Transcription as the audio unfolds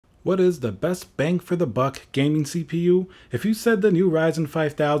What is the best bang for the buck gaming CPU? If you said the new Ryzen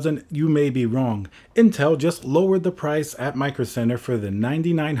 5000, you may be wrong. Intel just lowered the price at Micro Center for the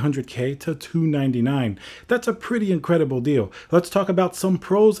 9900K to $299. That's a pretty incredible deal. Let's talk about some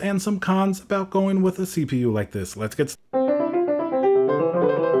pros and some cons about going with a CPU like this. Let's get started.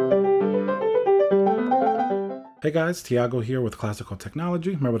 Hey guys, Tiago here with Classical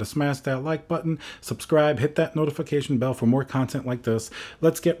Technology. Remember to smash that like button, subscribe, hit that notification bell for more content like this.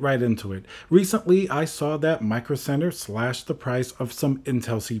 Let's get right into it. Recently, I saw that Micro Center slashed the price of some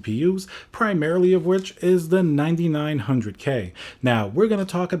Intel CPUs, primarily of which is the 9900K. Now, we're going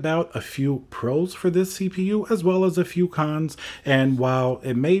to talk about a few pros for this CPU as well as a few cons. And while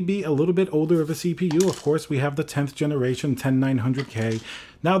it may be a little bit older of a CPU, of course, we have the 10th generation 10900K.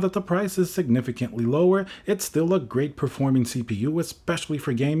 Now that the price is significantly lower, it's still a great performing CPU, especially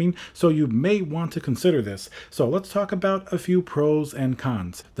for gaming, so you may want to consider this. So let's talk about a few pros and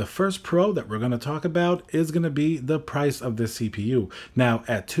cons. The first pro that we're going to talk about is going to be the price of this CPU. Now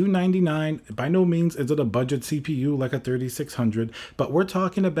at $299, by no means is it a budget CPU like a 3600, but we're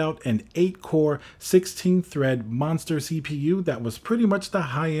talking about an 8-core, 16-thread monster CPU that was pretty much the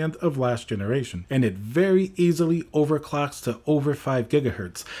high end of last generation, and it very easily overclocks to over 5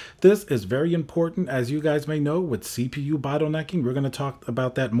 GHz. This is very important, as you guys may know, with CPU bottlenecking. We're going to talk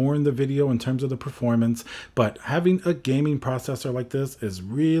about that more in the video in terms of the performance, but having a gaming processor like this is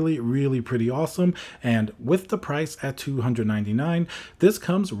really pretty awesome. And with the price at $299, this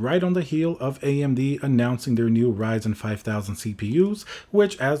comes right on the heel of AMD announcing their new Ryzen 5000 CPUs,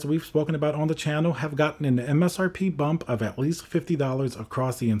 which, as we've spoken about on the channel, have gotten an MSRP bump of at least $50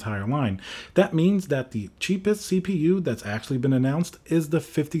 across the entire line. That means that the cheapest CPU that's actually been announced is the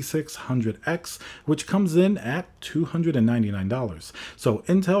 5600X, which comes in at $299. So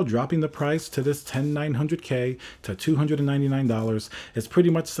Intel dropping the price to this 10900K to $299 is pretty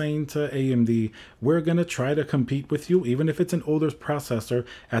much saying to AMD, we're going to try to compete with you, even if it's an older processor,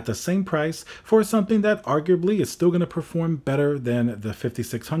 at the same price for something that arguably is still going to perform better than the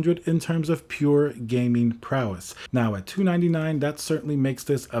 5600 in terms of pure gaming prowess. Now at $299, that certainly makes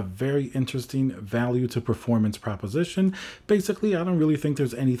this a very interesting value to performance proposition. Basically, I don't really think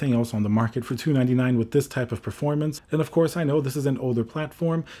there's anything else on the market for $299 with this type of performance. And of course, I know this is an older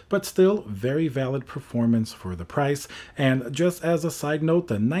platform, but still very valid performance for the price. And just as a side note,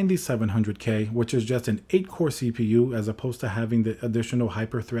 the 9700K, which is just an 8-core CPU as opposed to having the additional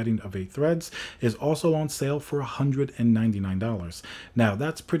hyper-threading of 8 threads, is also on sale for $199. Now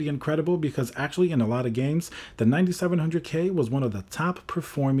that's pretty incredible because actually in a lot of games, the 9700K was one of the top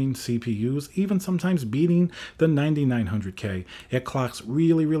performing CPUs, even sometimes beating the 9900K. It clocks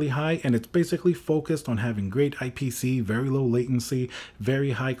really high, and it's basically focused on having great IPC, very low latency,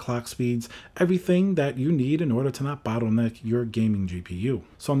 very high clock speeds, everything that you need in order to not bottleneck your gaming GPU.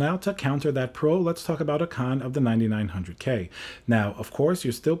 So now to counter that pro, let's talk about a con of the 9900K. Now, of course,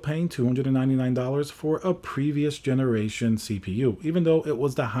 you're still paying $299 for a previous generation CPU, even though it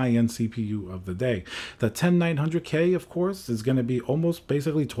was the high-end CPU of the day. The 10900K, of course, is going to be almost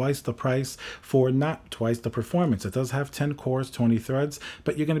basically twice the price for not twice the performance. It does have 10 cores, 20 threads,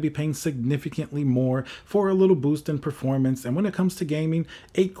 but you're going to be paying significantly more for a little boost in performance. And when it comes to gaming,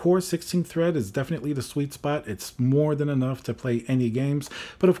 8-core, 16-thread is definitely the sweet spot. It's more than enough to play any games.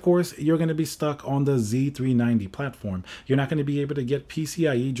 But of course, you're going to be stuck on the Z390 platform. You're not going to be able to get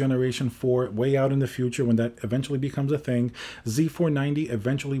PCIe Generation 4 way out in the future when that eventually becomes a thing. Z490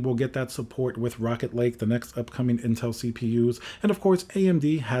 eventually will get that support with Rocket Lake, the next upcoming Intel CPUs. And of course,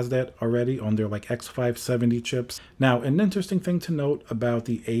 AMD has that already on their like X570 chips. Now, an interesting thing to note about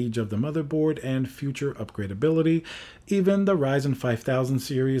the age of the motherboard and future upgradability, even the Ryzen 5000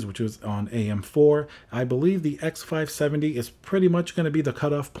 series, which was on AM4, I believe the X570 is pretty much going to be the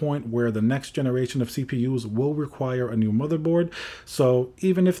cutoff point where the next generation of CPUs will require a new motherboard. So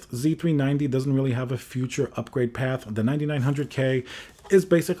even if Z390 doesn't really have a future upgrade path, the 9900K is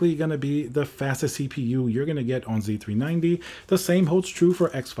basically going to be the fastest CPU you're going to get on Z390. The same holds true for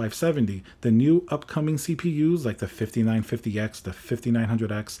X570. The new upcoming CPUs like the 5950X, the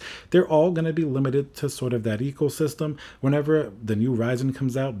 5900X, they're all going to be limited to sort of that ecosystem. Whenever the new Ryzen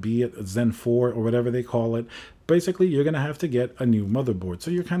comes out, be it Zen 4 or whatever they call it, basically you're going to have to get a new motherboard.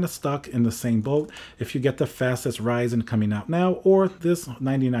 So you're kind of stuck in the same boat if you get the fastest Ryzen coming out now or this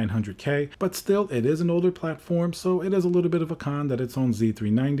 9900K, but still it is an older platform, so it is a little bit of a con that it's on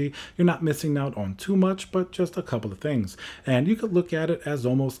Z390. You're not missing out on too much, but just a couple of things. And you could look at it as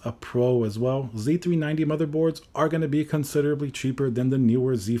almost a pro as well. Z390 motherboards are going to be considerably cheaper than the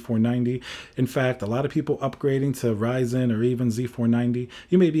newer Z490. In fact, a lot of people upgrading to Ryzen or even Z490,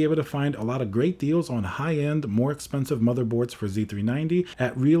 you may be able to find a lot of great deals on high-end, more expensive motherboards for Z390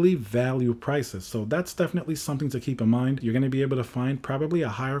 at really value prices. So that's definitely something to keep in mind. You're going to be able to find probably a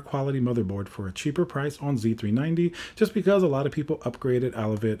higher quality motherboard for a cheaper price on Z390 just because a lot of people upgraded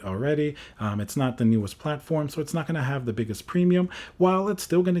out of it already. It's not the newest platform, so it's not going to have the biggest premium, while it's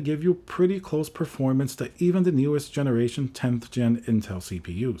still going to give you pretty close performance to even the newest generation 10th gen Intel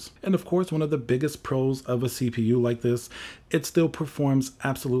CPUs. And of course, one of the biggest pros of a CPU like this, it still performs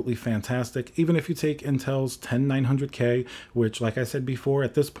absolutely fantastic. Even if you take Intel's 10900K, which like I said before,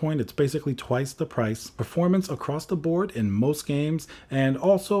 at this point, it's basically twice the price. Performance across the board in most games, and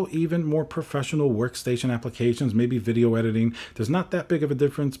also even more professional workstation applications, maybe video editing. There's not that big of a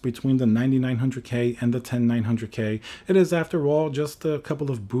difference between the 9900K and the 10900K. It is, after all, just a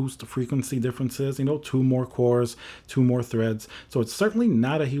couple of boost frequency differences, you know, 2 more cores, 2 more threads. So it's certainly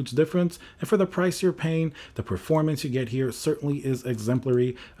not a huge difference. And for the price you're paying, the performance you get here certainly is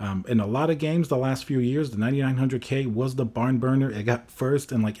exemplary. In a lot of games the last few years, the 9900K was the barn burner. It got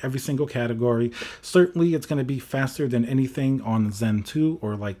first in like every single category. Certainly it's going to be faster than anything on Zen 2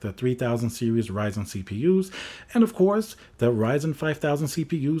 or like the 3000 series Ryzen CPUs. And of course, the Ryzen 5000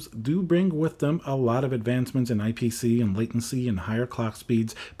 CPUs do bring with them a lot of advancements in IPC and latency and higher clock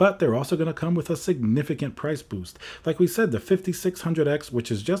speeds, but they're also going to come with a significant price boost. Like we said, the 5600X,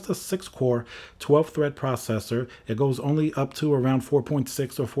 which is just a 6-core, 12-thread processor, it goes only up to around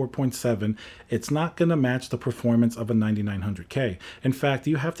 4.6 or 4.7. It's not going to match the performance of a 9900K. In fact,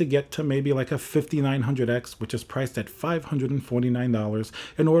 you have to get to maybe like a 5900X, which is priced at $549,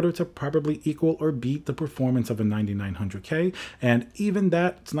 in order to probably equal or beat the performance of a 9900K. And even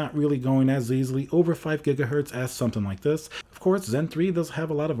that, it's not really going as easily over 5 gigahertz as something like this. Of course, Zen 3 does have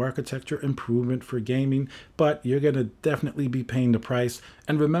a lot of architecture improvement for gaming, but you're going to definitely be paying the price.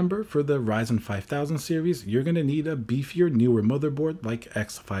 And remember, for the Ryzen 5000 series, you're going to need a beefier, newer motherboard like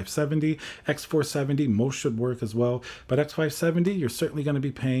X570. X470, most should work as well, but X570, you're certainly going to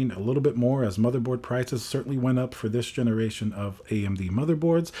be paying a little bit more, as motherboard prices certainly went up for this generation of AMD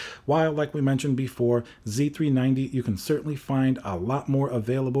motherboards. While, like we mentioned before, Z390, you can certainly find a lot more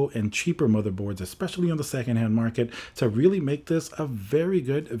available and cheaper motherboards, especially on the secondhand market, to really make this a very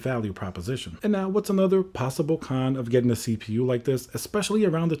good value proposition. And now, what's another possible con of getting a CPU like this, especially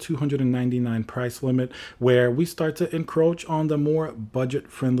around the $299 price limit, where we start to encroach on the more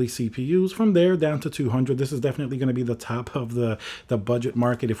budget-friendly CPUs. From there down to $200, this is definitely going to be the top of the budget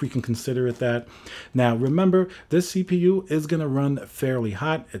market, if we can consider it that. Now, remember, this CPU is going to run fairly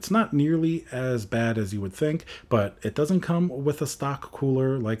hot. It's not nearly as bad as you would think, but it doesn't come with a stock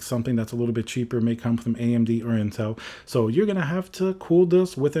cooler like something that's a little bit cheaper may come from AMD or Intel. So you're going to have to cool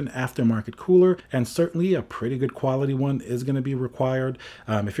this with an aftermarket cooler, and certainly a pretty good quality one is going to be required.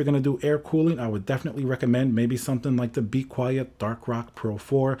 If you're going to do air cooling, I would definitely recommend maybe something like the Be Quiet Darkrock Pro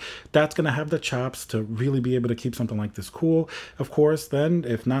 4. That's going to have the chops to really be able to keep something like this cool. Of course, then,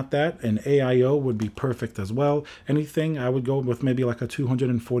 if not that, an AIO would be perfect as well. Anything, I would go with maybe like a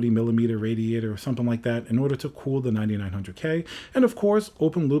 240 millimeter radiator or something like that in order to cool the 9900K. And of course,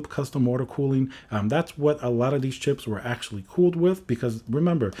 open loop custom water cooling. That's what a lot of these chips were actually cooled with, because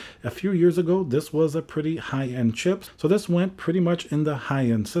remember, a few years ago, this was a pretty high-end chip. So this went pretty much in the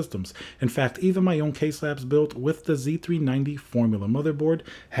high-end systems. In fact, even my own Case Labs built with the Z390 Formula motherboard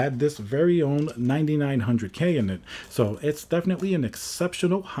had this very own 9900K in it. So it's definitely an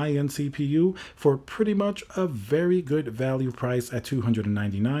exceptional high-end CPU for pretty much a very good value price at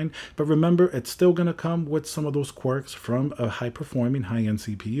 $299. But remember, it's still going to come with some of those quirks from a high-performing high-end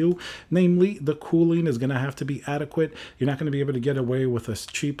CPU. Namely, the cooling is going to have to be adequate. You're not going to be able to get away with a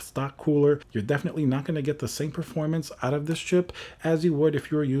cheap stock cooler. You're definitely not going to get the same performance out of this chip as you would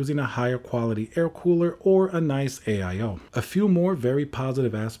if you were using a higher quality air cooler or a nice AIO. A few more very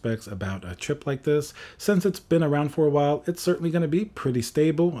positive aspects about a chip like this. Since it's been around for a while, it's certainly going to be pretty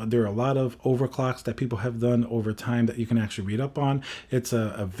stable. There are a lot of overclocks that people have done over time that you can actually read up on. It's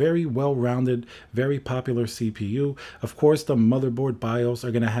a very well-rounded, very popular CPU. Of course, the motherboard BIOS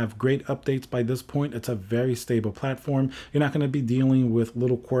are going to have great updates by this point. It's a very stable platform. You're not going to be dealing with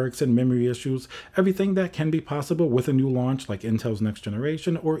little quirks and memory issues. Everything that can be possible with a new launch like Intel's next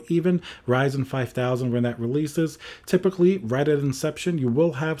generation or even Ryzen 5000 when that releases. Typically, right at inception, you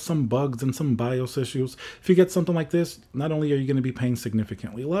will have some bugs and some BIOS issues. If you get something like this, not only are you going to be paying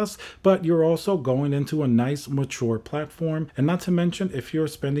significantly less, but you're also going into a nice, mature platform. And not to mention, if you're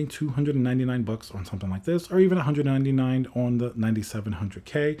spending $299 on something like this, or even $199 on the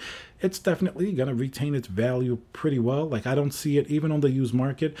 9700K, it's definitely going to retain its value pretty well. Like, I don't see it even on the used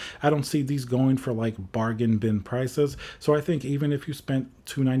market. I don't see these going for like bargain bin prices. So I think even if you spent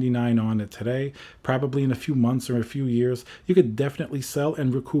 $299 on it today, probably in a few months or a few years, you could definitely sell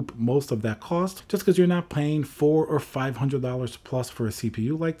and recoup most of that cost. Just because you're not paying $400 or $500 plus for a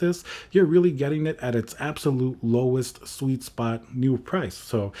CPU like this, you're really getting it at its absolute lowest sweet spot new price.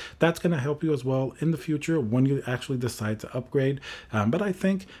 So that's going to help you as well in the future when you actually decide to upgrade. But I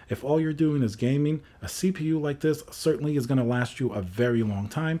think if all you're doing is gaming, a CPU like this certainly is going to last you a very long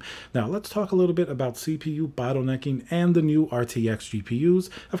time. Now let's talk a little bit about CPU bottlenecking and the new RTX GPUs.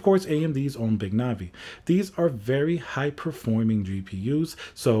 Of course, AMD's own Big Navi. These are very high performing GPUs.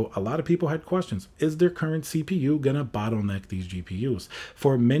 So a lot of people had questions. Is their current CPU going to bottleneck these GPUs?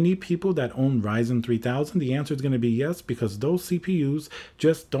 For many people that own Ryzen 3000, the answer is going to be yes, because those CPUs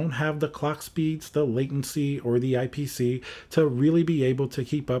just don't have the clock speeds, the latency, or the IPC to really be able to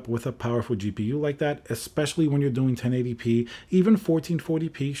keep up with a powerful GPU like that, especially when you're doing 1080p. Even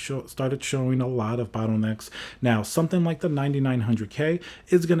 1440p started showing a lot of bottlenecks. Now, something like the 9900K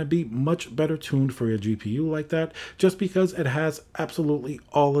is going to be much better tuned for a GPU like that, just because it has absolutely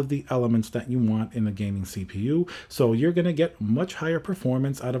all of the elements that you want in a gaming CPU. So you're going to get much higher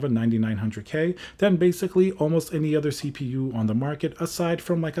performance out of a 9900K than basically almost any other CPU on the market, aside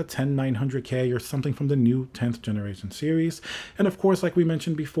from like a 10900K or something from the new 10th generation series. And of course, like we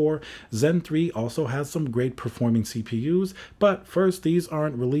mentioned before, Zen 3 also has some great performing CPUs, but first, these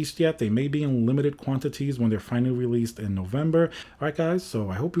aren't released yet. They may be in limited quantities when they're finally released in November. All right, guys, so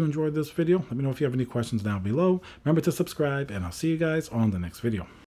I hope you enjoyed this video. Let me know if you have any questions down below. Remember to subscribe, and I'll see you guys on the next video.